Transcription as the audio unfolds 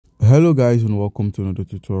Hello guys, and welcome to another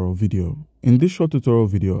tutorial video. In this short tutorial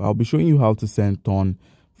video, I'll be showing you how to send Ton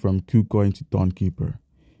from KuCoin to Tonkeeper.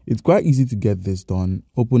 It's quite easy to get this done.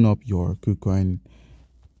 Open up your KuCoin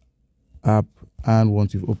app, and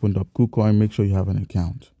once you've opened up KuCoin, make sure you have an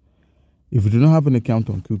account. If you do not have an account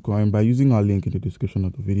on KuCoin, by using our link in the description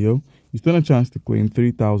of the video, you stand a chance to claim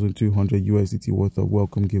 3,200 USDT worth of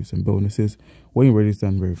welcome gifts and bonuses when you register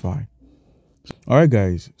and verify. Alright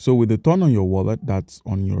guys, so with the Ton on your wallet, that's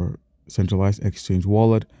on your centralized exchange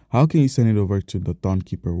wallet, how can you send it over to the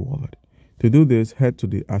Tonkeeper wallet? To do this, head to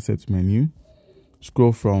the assets menu,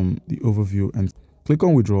 scroll from the overview and click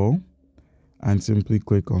on withdrawal, and simply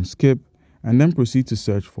click on skip, and then proceed to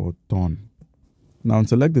search for Ton. Now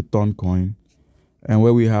select the Ton coin, and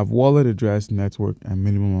where we have wallet address, network, and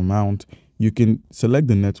minimum amount, you can select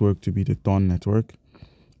the network to be the Ton network.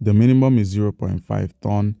 The minimum is 0.5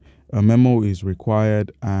 Ton. A memo is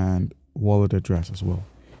required and wallet address as well.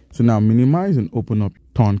 So now minimize and open up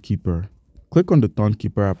Tonkeeper. Click on the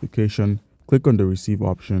Tonkeeper application, click on the receive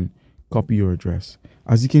option, copy your address.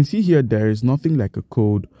 As you can see here, there is nothing like a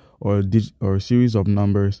code or a series of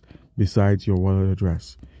numbers besides your wallet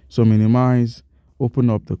address. So minimize, open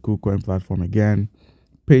up the KuCoin platform again,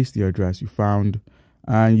 paste the address you found,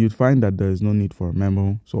 and you'd find that there is no need for a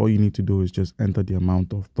memo. So all you need to do is just enter the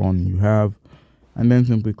amount of Ton you have, and then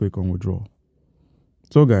simply click on withdraw.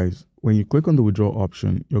 So guys, when you click on the withdraw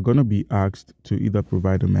option, you're going to be asked to either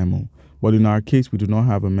provide a memo, but in our case we do not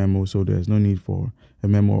have a memo, so there's no need for a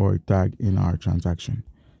memo or a tag in our transaction.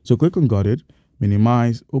 So click on got it,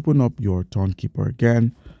 minimize, open up your Tonkeeper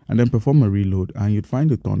again, and then perform a reload, and you'd find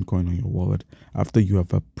the Ton coin on your wallet after you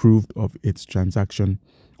have approved of its transaction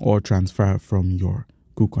or transfer from your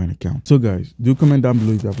KuCoin account. So guys, do comment down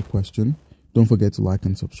below if you have a question. Don't forget to like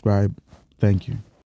and subscribe. Thank you.